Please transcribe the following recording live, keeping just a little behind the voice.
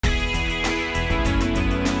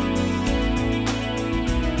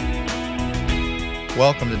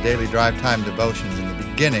Welcome to Daily Drive Time Devotions in the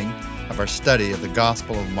beginning of our study of the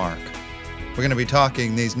Gospel of Mark. We're going to be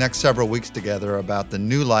talking these next several weeks together about the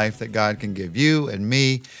new life that God can give you and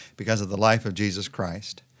me because of the life of Jesus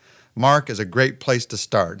Christ. Mark is a great place to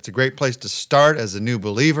start. It's a great place to start as a new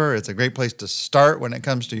believer. It's a great place to start when it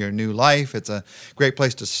comes to your new life. It's a great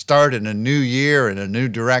place to start in a new year, in a new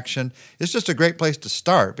direction. It's just a great place to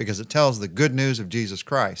start because it tells the good news of Jesus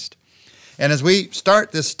Christ. And as we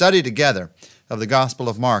start this study together of the Gospel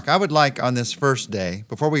of Mark, I would like on this first day,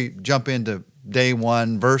 before we jump into day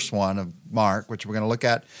 1, verse 1 of Mark, which we're going to look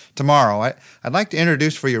at tomorrow, I'd like to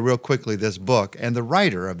introduce for you real quickly this book and the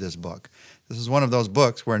writer of this book. This is one of those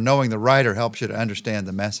books where knowing the writer helps you to understand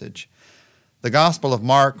the message. The Gospel of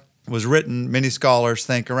Mark was written, many scholars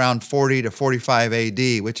think, around 40 to 45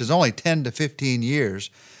 AD, which is only 10 to 15 years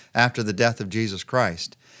after the death of Jesus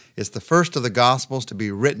Christ. It's the first of the Gospels to be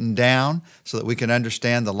written down so that we can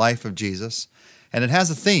understand the life of Jesus. And it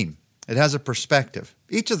has a theme. It has a perspective.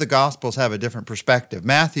 Each of the Gospels have a different perspective.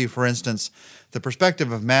 Matthew, for instance, the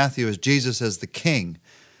perspective of Matthew is Jesus as the king.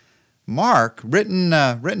 Mark, written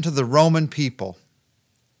to the Roman people,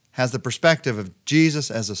 has the perspective of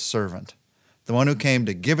Jesus as a servant, the one who came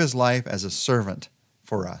to give his life as a servant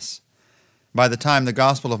for us. By the time the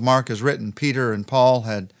Gospel of Mark is written, Peter and Paul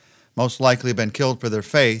had most likely been killed for their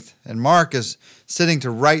faith, and Mark is sitting to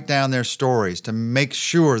write down their stories to make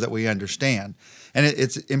sure that we understand. And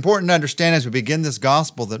it's important to understand as we begin this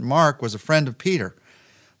gospel that Mark was a friend of Peter.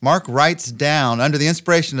 Mark writes down, under the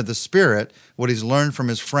inspiration of the Spirit, what he's learned from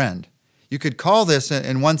his friend. You could call this,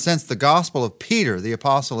 in one sense, the gospel of Peter, the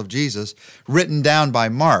apostle of Jesus, written down by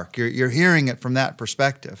Mark. You're hearing it from that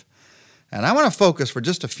perspective. And I want to focus for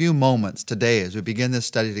just a few moments today as we begin this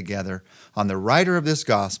study together on the writer of this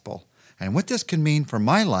gospel and what this can mean for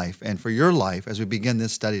my life and for your life as we begin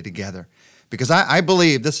this study together. Because I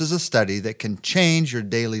believe this is a study that can change your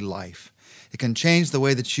daily life. It can change the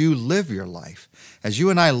way that you live your life. As you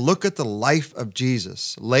and I look at the life of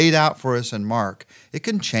Jesus laid out for us in Mark, it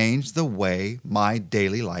can change the way my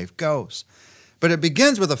daily life goes. But it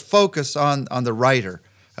begins with a focus on the writer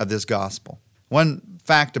of this gospel. One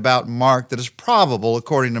fact about Mark that is probable,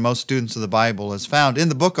 according to most students of the Bible, is found in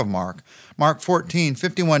the book of Mark. Mark 14,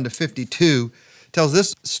 51 to 52 tells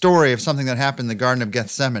this story of something that happened in the Garden of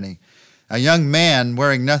Gethsemane. A young man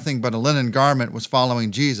wearing nothing but a linen garment was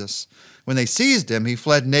following Jesus. When they seized him, he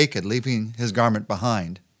fled naked, leaving his garment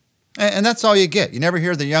behind. And that's all you get. You never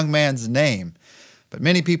hear the young man's name. But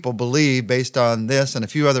many people believe, based on this and a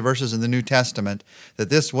few other verses in the New Testament, that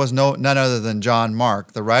this was none other than John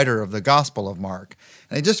Mark, the writer of the Gospel of Mark.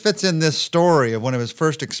 And he just fits in this story of one of his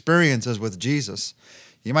first experiences with Jesus.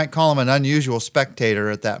 You might call him an unusual spectator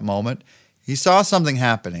at that moment. He saw something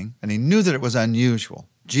happening, and he knew that it was unusual.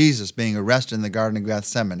 Jesus being arrested in the Garden of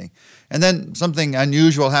Gethsemane. And then something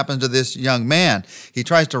unusual happens to this young man. He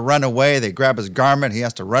tries to run away. They grab his garment. He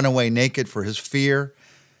has to run away naked for his fear.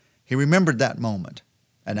 He remembered that moment.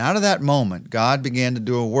 And out of that moment, God began to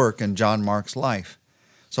do a work in John Mark's life.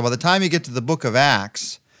 So by the time you get to the book of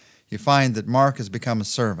Acts, you find that Mark has become a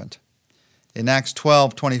servant. In Acts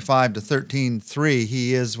 12, 25 to 13:3,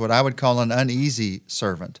 he is what I would call an uneasy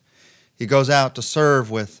servant. He goes out to serve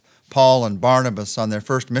with Paul and Barnabas on their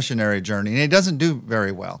first missionary journey, and he doesn't do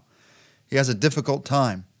very well. He has a difficult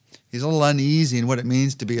time. He's a little uneasy in what it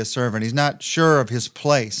means to be a servant. He's not sure of his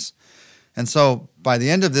place. And so by the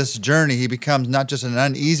end of this journey, he becomes not just an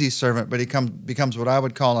uneasy servant, but he becomes what I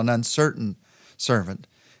would call an uncertain servant.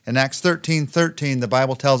 In Acts 13:13, the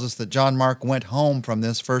Bible tells us that John Mark went home from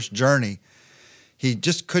this first journey. He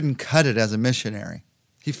just couldn't cut it as a missionary.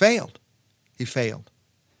 He failed.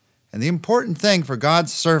 And the important thing for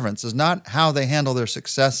God's servants is not how they handle their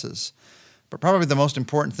successes, but probably the most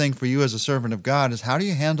important thing for you as a servant of God is how do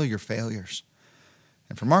you handle your failures?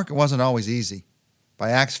 And for Mark, it wasn't always easy.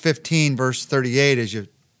 By Acts 15, verse 38, as you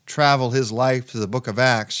travel his life through the book of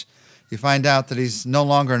Acts, you find out that he's no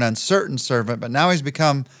longer an uncertain servant, but now he's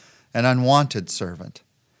become an unwanted servant.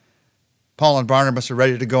 Paul and Barnabas are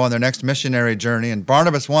ready to go on their next missionary journey, and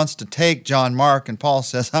Barnabas wants to take John Mark, and Paul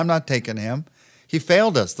says, I'm not taking him. He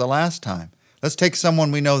failed us the last time. Let's take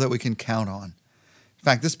someone we know that we can count on. In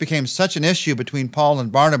fact, this became such an issue between Paul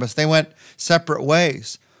and Barnabas, they went separate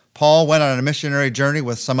ways. Paul went on a missionary journey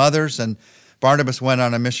with some others, and Barnabas went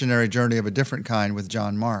on a missionary journey of a different kind with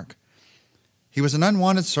John Mark. He was an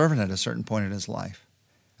unwanted servant at a certain point in his life.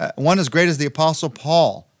 One as great as the Apostle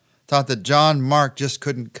Paul thought that John Mark just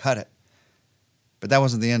couldn't cut it. But that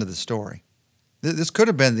wasn't the end of the story. This could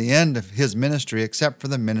have been the end of his ministry, except for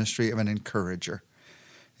the ministry of an encourager.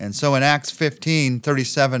 And so in Acts 15,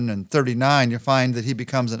 37 and 39, you find that he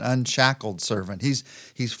becomes an unshackled servant.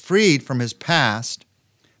 He's freed from his past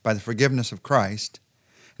by the forgiveness of Christ.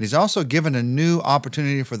 And he's also given a new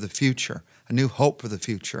opportunity for the future, a new hope for the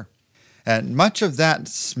future. And much of that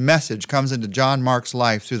message comes into John Mark's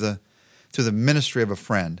life through the ministry of a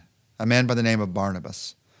friend, a man by the name of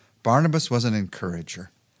Barnabas. Barnabas was an encourager.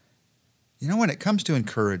 You know, when it comes to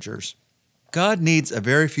encouragers, God needs a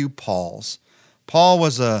very few Pauls. Paul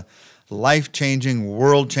was a life-changing,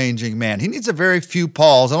 world-changing man. He needs a very few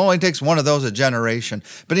Pauls. It only takes one of those a generation.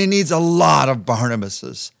 But he needs a lot of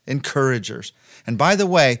Barnabases, encouragers. And by the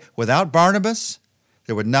way, without Barnabas,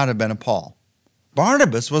 there would not have been a Paul.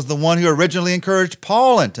 Barnabas was the one who originally encouraged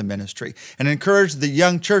Paul into ministry and encouraged the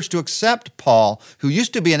young church to accept Paul, who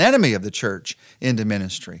used to be an enemy of the church, into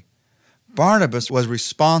ministry. Barnabas was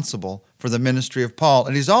responsible for the ministry of Paul,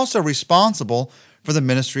 and he's also responsible for the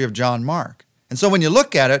ministry of John Mark. And so when you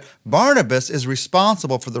look at it, Barnabas is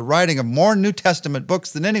responsible for the writing of more New Testament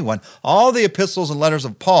books than anyone. All the epistles and letters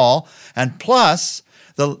of Paul, and plus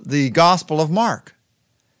the Gospel of Mark.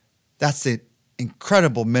 That's the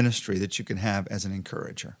incredible ministry that you can have as an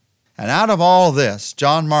encourager. And out of all this,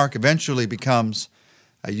 John Mark eventually becomes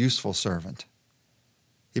a useful servant.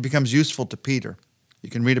 He becomes useful to Peter. You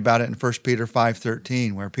can read about it in 1 Peter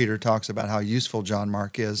 5:13, where Peter talks about how useful John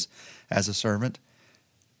Mark is as a servant.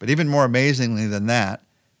 But even more amazingly than that,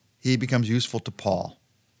 he becomes useful to Paul.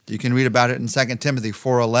 You can read about it in 2 Timothy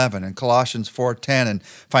 4:11 and Colossians 4:10 and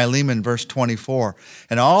Philemon verse 24.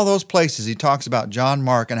 In all those places, he talks about John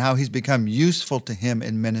Mark and how he's become useful to him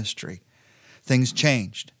in ministry. Things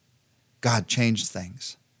changed. God changed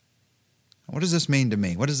things. What does this mean to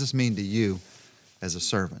me? What does this mean to you as a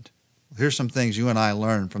servant? Here's some things you and I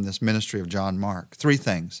learned from this ministry of John Mark. 3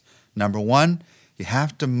 things. Number 1, you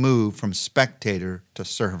have to move from spectator to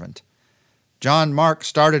servant. John Mark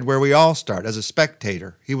started where we all start, as a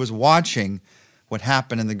spectator. He was watching what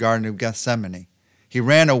happened in the Garden of Gethsemane. He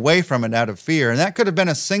ran away from it out of fear, and that could have been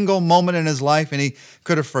a single moment in his life, and he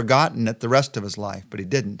could have forgotten it the rest of his life, but he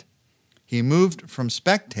didn't. He moved from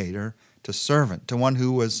spectator to servant, to one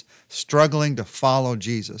who was struggling to follow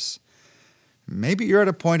Jesus. Maybe you're at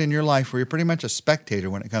a point in your life where you're pretty much a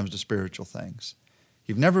spectator when it comes to spiritual things.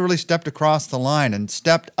 You've never really stepped across the line and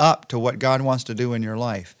stepped up to what God wants to do in your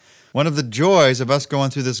life. One of the joys of us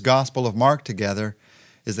going through this Gospel of Mark together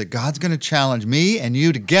is that God's going to challenge me and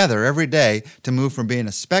you together every day to move from being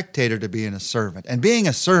a spectator to being a servant. And being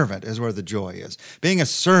a servant is where the joy is. Being a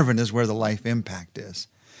servant is where the life impact is.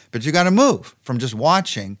 But you got to move from just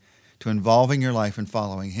watching to involving your life in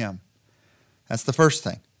following Him. That's the first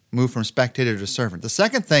thing. Move from spectator to servant. The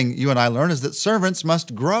second thing you and I learn is that servants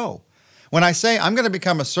must grow. When I say I'm going to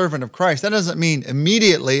become a servant of Christ, that doesn't mean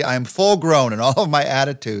immediately I am full grown in all of my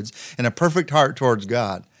attitudes and a perfect heart towards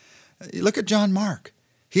God. Look at John Mark.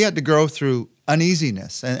 He had to grow through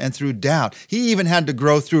uneasiness and through doubt. He even had to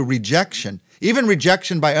grow through rejection, even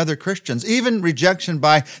rejection by other Christians, even rejection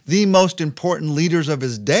by the most important leaders of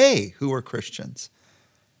his day who were Christians.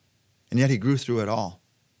 And yet he grew through it all.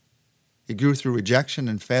 He grew through rejection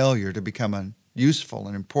and failure to become a useful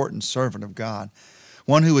and important servant of God.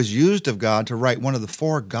 One who was used of God to write one of the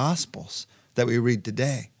 4 Gospels that we read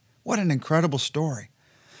today. What an incredible story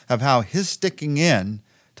of how his sticking in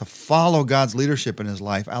to follow God's leadership in his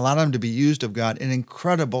life allowed him to be used of God in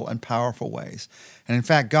incredible and powerful ways. And in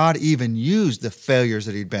fact, God even used the failures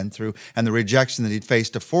that he'd been through and the rejection that he'd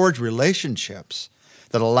faced to forge relationships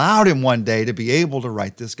that allowed him one day to be able to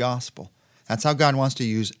write this gospel. That's how God wants to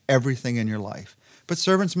use everything in your life. But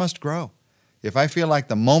servants must grow. If I feel like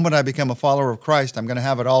the moment I become a follower of Christ, I'm going to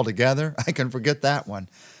have it all together, I can forget that one.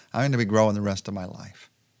 I'm going to be growing the rest of my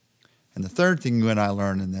life. And the third thing you and I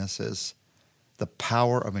learn in this is the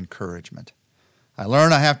power of encouragement. I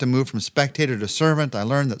learn I have to move from spectator to servant. I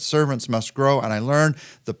learn that servants must grow, and I learn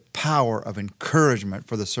the power of encouragement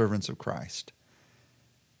for the servants of Christ.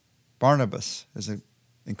 Barnabas is an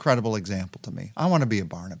incredible example to me. I want to be a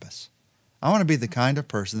Barnabas. I want to be the kind of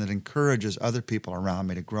person that encourages other people around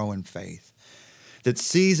me to grow in faith, that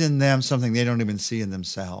sees in them something they don't even see in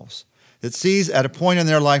themselves, that sees at a point in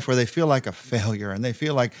their life where they feel like a failure and they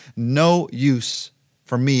feel like no use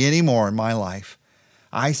for me anymore in my life.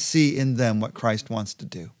 I see in them what Christ wants to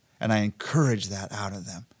do, and I encourage that out of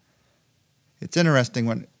them. It's interesting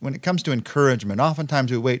when it comes to encouragement,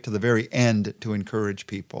 oftentimes we wait to the very end to encourage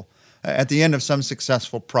people. At the end of some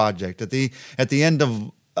successful project, at the end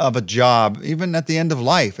of a job, even at the end of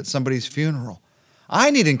life, at somebody's funeral. I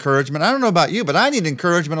need encouragement. I don't know about you, but I need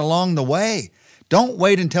encouragement along the way. Don't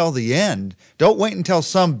wait until the end. Don't wait until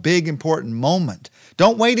some big important moment.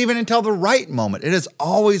 Don't wait even until the right moment. It is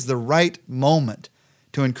always the right moment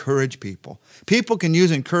to encourage people. People can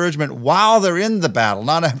use encouragement while they're in the battle,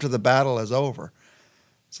 not after the battle is over.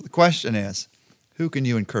 So the question is, who can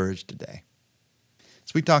you encourage today?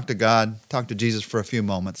 As we talk to God, talk to Jesus for a few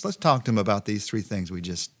moments, let's talk to him about these three things we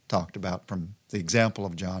just talked about from the example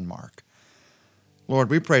of John Mark. Lord,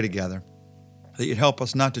 we pray together that you'd help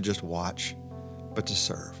us not to just watch, but to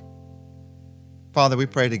serve. Father, we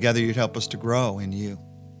pray together you'd help us to grow in you,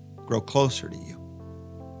 grow closer to you.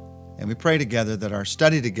 And we pray together that our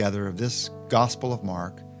study together of this Gospel of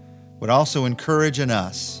Mark would also encourage in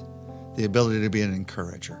us the ability to be an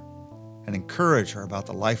encourager about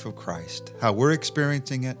the life of Christ, how we're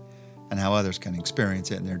experiencing it, and how others can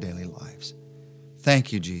experience it in their daily lives.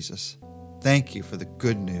 Thank you, Jesus. Thank you for the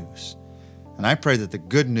good news. And I pray that the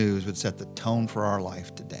good news would set the tone for our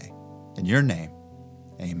life today. In your name,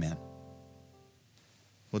 amen.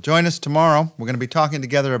 Well, join us tomorrow. We're going to be talking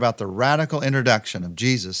together about the radical introduction of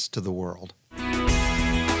Jesus to the world.